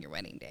want on your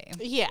wedding day.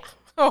 Yeah.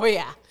 Oh,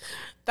 yeah.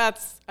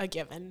 That's a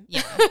given.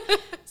 Yeah.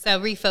 So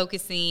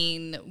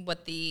refocusing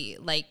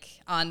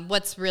on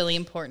what's really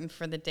important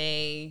for the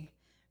day.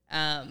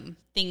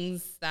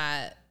 Things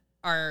that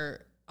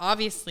are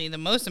obviously the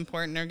most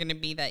important are going to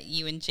be that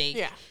you and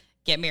Jake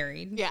get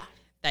married. Yeah.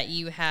 That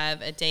you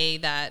have a day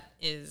that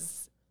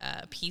is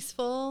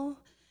peaceful,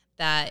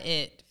 that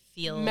it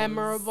feels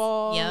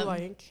memorable,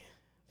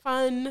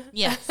 fun.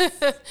 Yes.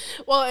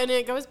 Well, and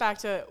it goes back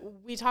to,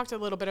 we talked a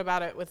little bit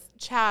about it with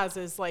Chaz,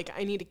 is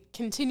I need to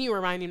continue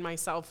reminding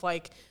myself,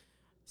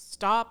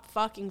 stop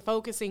fucking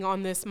focusing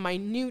on this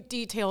minute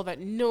detail that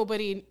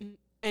nobody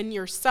and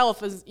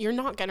yourself you're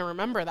not going to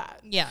remember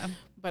that. Yeah.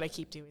 But I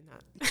keep doing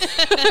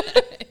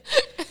that.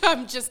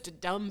 I'm just a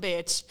dumb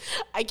bitch.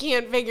 I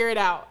can't figure it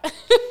out.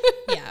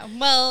 Yeah.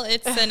 Well,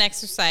 it's an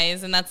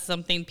exercise, and that's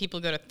something people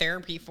go to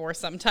therapy for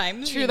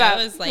sometimes. True that.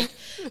 Is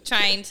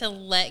trying to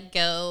let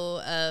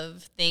go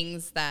of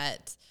things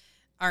that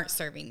aren't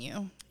serving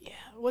you. Yeah.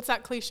 What's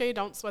that cliche?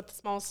 Don't sweat the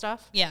small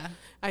stuff. Yeah.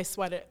 I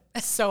sweat it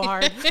so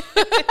hard.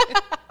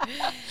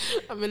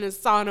 I'm in a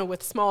sauna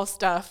with small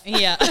stuff.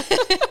 Yeah.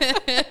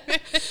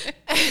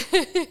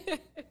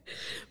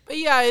 But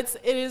yeah, it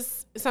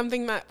is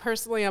something that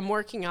personally I'm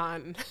working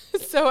on.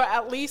 So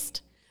at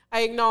least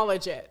I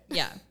acknowledge it.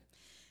 Yeah.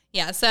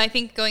 Yeah. So I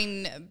think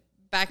going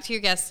back to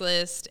your guest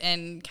list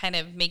and kind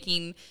of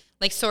making,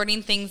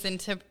 sorting things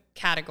into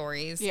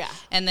categories. Yeah.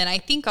 And then I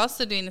think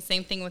also doing the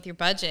same thing with your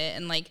budget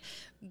and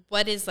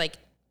what is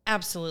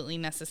absolutely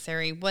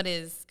necessary, what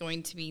is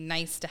going to be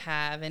nice to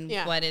have, and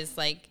what is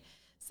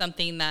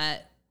something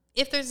that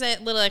if there's a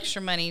little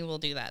extra money, we'll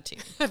do that too.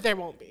 There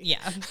won't be.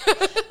 Yeah.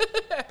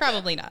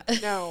 Probably not.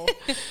 No.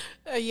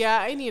 Yeah,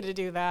 I need to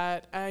do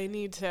that. I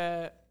need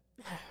to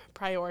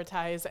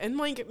prioritize and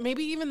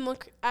maybe even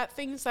look at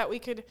things that we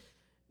could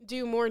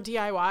do more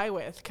DIY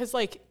with. Because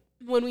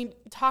when we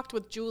talked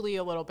with Julie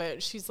a little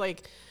bit, she's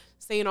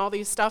saying all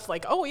these stuff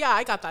oh yeah,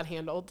 I got that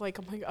handled. I'm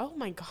oh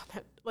my God,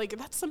 that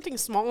that's something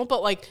small,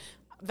 but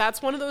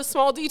that's one of those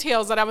small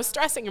details that I was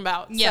stressing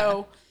about. Yeah.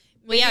 So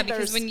well, yeah,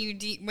 because when you're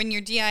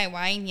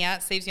DIYing,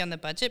 it saves you on the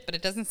budget, but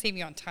it doesn't save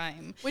you on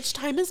time. Which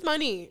time is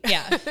money.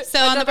 Yeah. So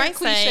on the bright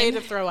cliche side,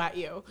 to throw at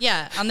you.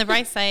 Yeah, on the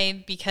bright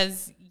side,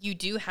 because you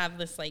do have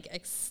this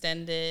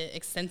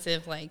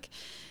extensive giant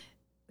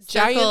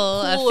circle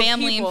pool of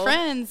family people. and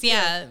friends.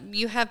 Yeah,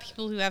 you have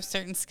people who have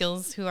certain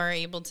skills who are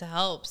able to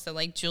help. So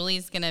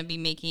Julie's gonna be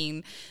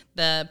making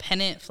the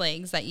pennant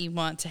flags that you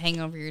want to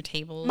hang over your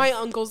table. My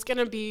uncle's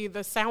gonna be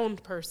the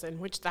sound person,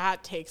 which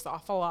that takes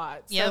off a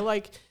lot. So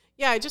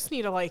yeah, I just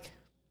need to I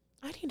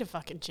need to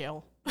fucking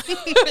chill.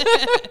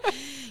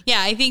 Yeah,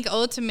 I think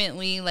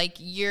ultimately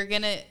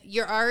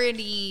you're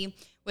already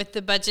with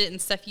the budget and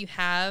stuff you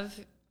have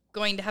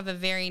going to have a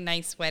very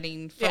nice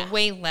wedding for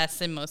way less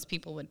than most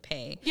people would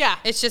pay. Yeah.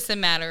 It's just a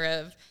matter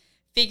of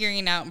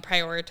figuring out and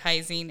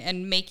prioritizing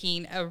and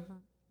making a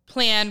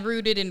plan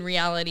rooted in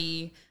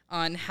reality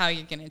on how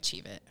you're going to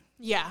achieve it.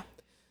 Yeah.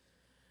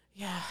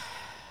 Yeah.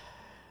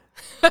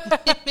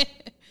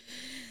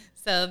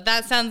 So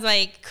that sounds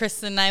like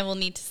Kristin and I will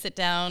need to sit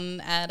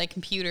down at a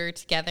computer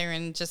together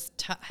and just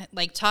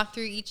talk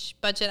through each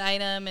budget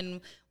item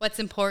and what's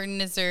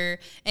important. Is there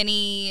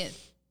any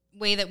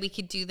way that we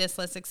could do this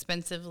less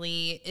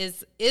expensively?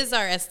 Is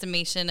our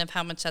estimation of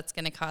how much that's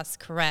going to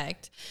cost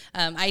correct?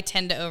 I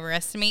tend to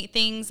overestimate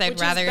things. Which is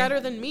better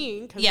than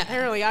me, because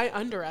apparently I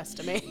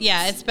underestimate.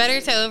 Yeah, it's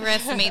better to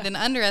overestimate than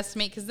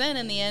underestimate, because then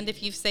in the end,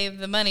 if you've saved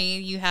the money,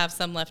 you have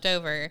some left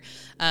over.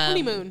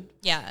 Honeymoon.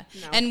 Yeah.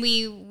 No. And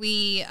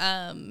we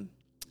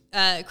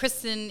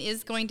Kristin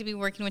is going to be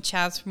working with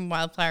Chaz from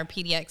Wildflower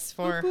PDX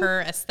for her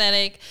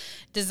aesthetic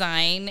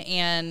design,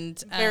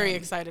 and very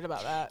excited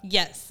about that.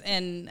 Yes,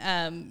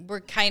 and we're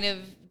kind of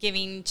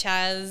giving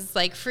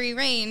Chaz free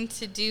reign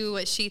to do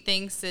what she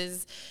thinks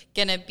is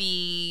gonna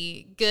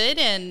be good,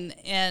 and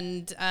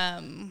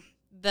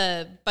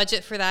the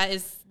budget for that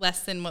is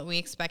less than what we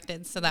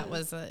expected, so that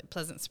was a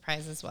pleasant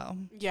surprise as well.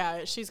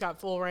 Yeah, she's got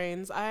full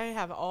reins. I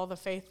have all the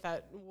faith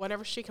that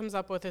whatever she comes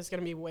up with is going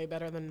to be way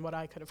better than what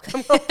I could have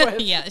come up with.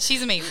 Yeah,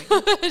 she's amazing.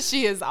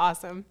 She is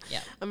awesome.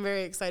 Yeah. I'm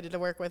very excited to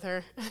work with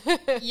her.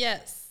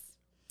 Yes.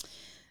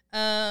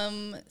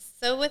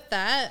 So with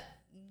that,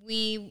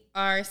 we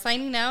are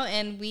signing out,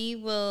 and we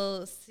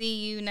will see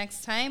you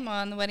next time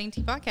on the Wedding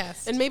Tea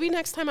Podcast. And maybe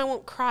next time I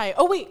won't cry.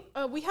 Oh, wait.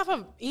 We have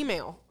an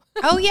email.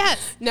 Oh,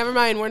 yes. Never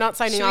mind. We're not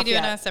signing off yet. Should we do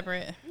it on a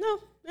separate? No,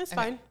 it's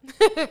fine.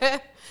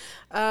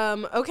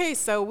 Okay,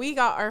 so we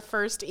got our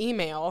first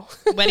email.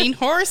 Wedding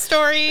horror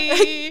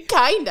story.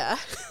 Kinda.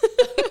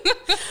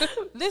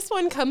 This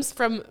one comes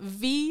from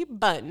V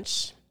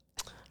Bunch.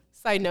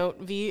 Side note,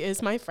 V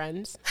is my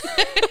friend.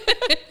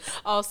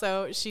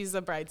 Also, she's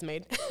a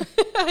bridesmaid.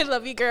 I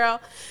love you,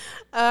 girl.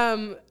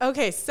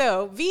 Okay,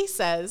 so V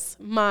says,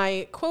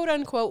 my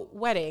quote-unquote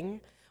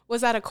wedding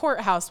was at a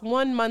courthouse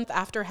 1 month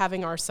after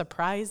having our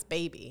surprise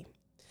baby,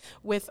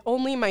 with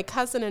only my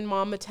cousin and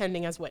mom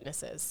attending as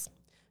witnesses.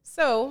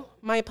 So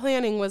my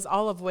planning was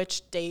all of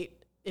which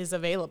date is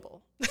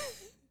available. I'm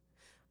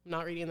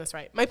not reading this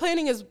right. My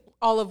planning is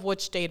all of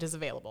which date is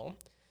available.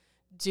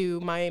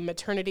 Do my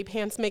maternity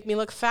pants make me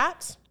look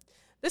fat?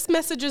 This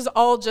message is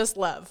all just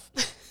love.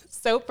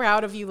 So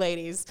proud of you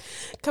ladies.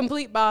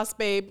 Complete boss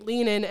babe,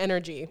 lean in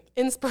energy.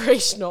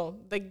 Inspirational.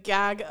 The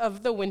gag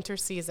of the winter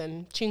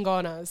season.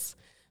 Chingonas.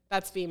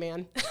 That's V,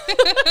 man.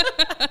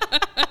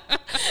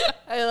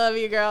 I love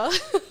you, girl.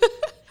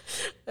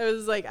 I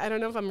was like, I don't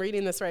know if I'm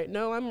reading this right.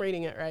 No, I'm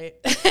reading it right.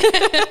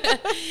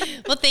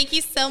 Well, thank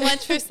you so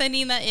much for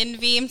sending that in,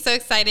 V. I'm so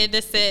excited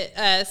to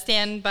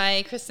stand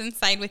by Kristin's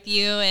side with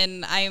you,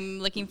 and I'm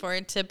looking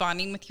forward to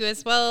bonding with you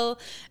as well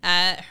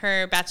at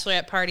her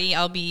bachelorette party.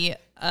 I'll be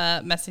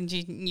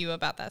messaging you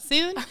about that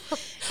soon.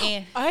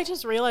 And I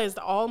just realized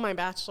all my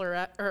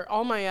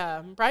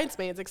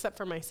bridesmaids, except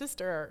for my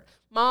sister, are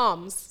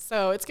moms.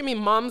 So it's gonna be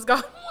Moms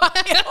Gone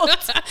Wild.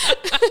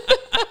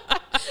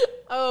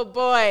 Oh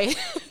boy.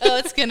 Oh,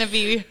 it's gonna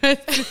be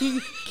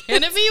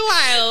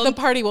wild. The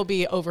party will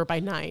be over by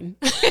 9.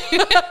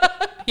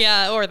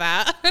 Yeah, or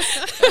that.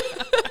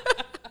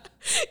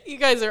 You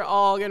guys are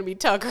all gonna be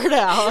tuckered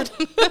out.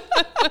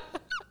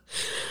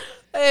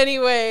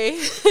 Anyway,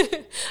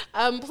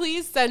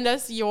 please send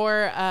us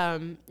your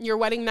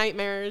wedding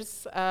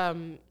nightmares. I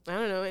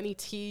don't know, any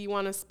tea you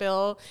want to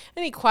spill,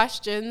 any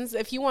questions.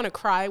 If you want to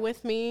cry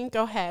with me,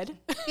 go ahead.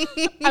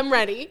 I'm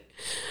ready.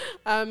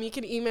 You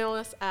can email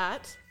us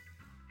at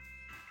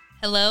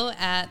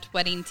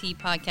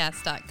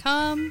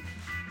hello@weddingteapodcast.com.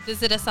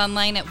 Visit us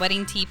online at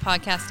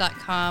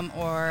weddingteapodcast.com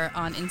or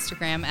on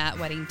Instagram at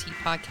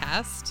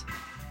weddingteapodcast.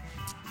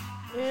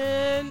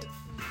 And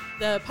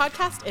the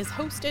podcast is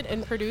hosted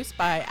and produced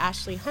by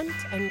Ashley Hunt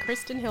and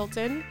Kristin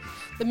Hilton.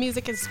 The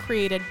music is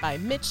created by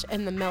Mitch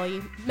and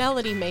the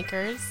Melody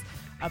Makers,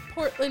 a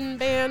Portland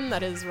band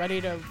that is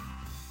ready to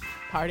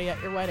party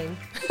at your wedding.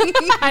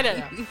 I don't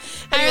know.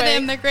 Hire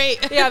them. They're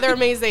great. Yeah, they're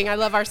amazing. I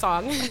love our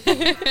song.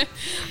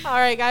 All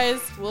right, guys.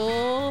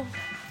 We'll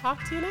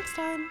talk to you next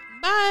time.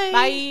 Bye.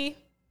 Bye.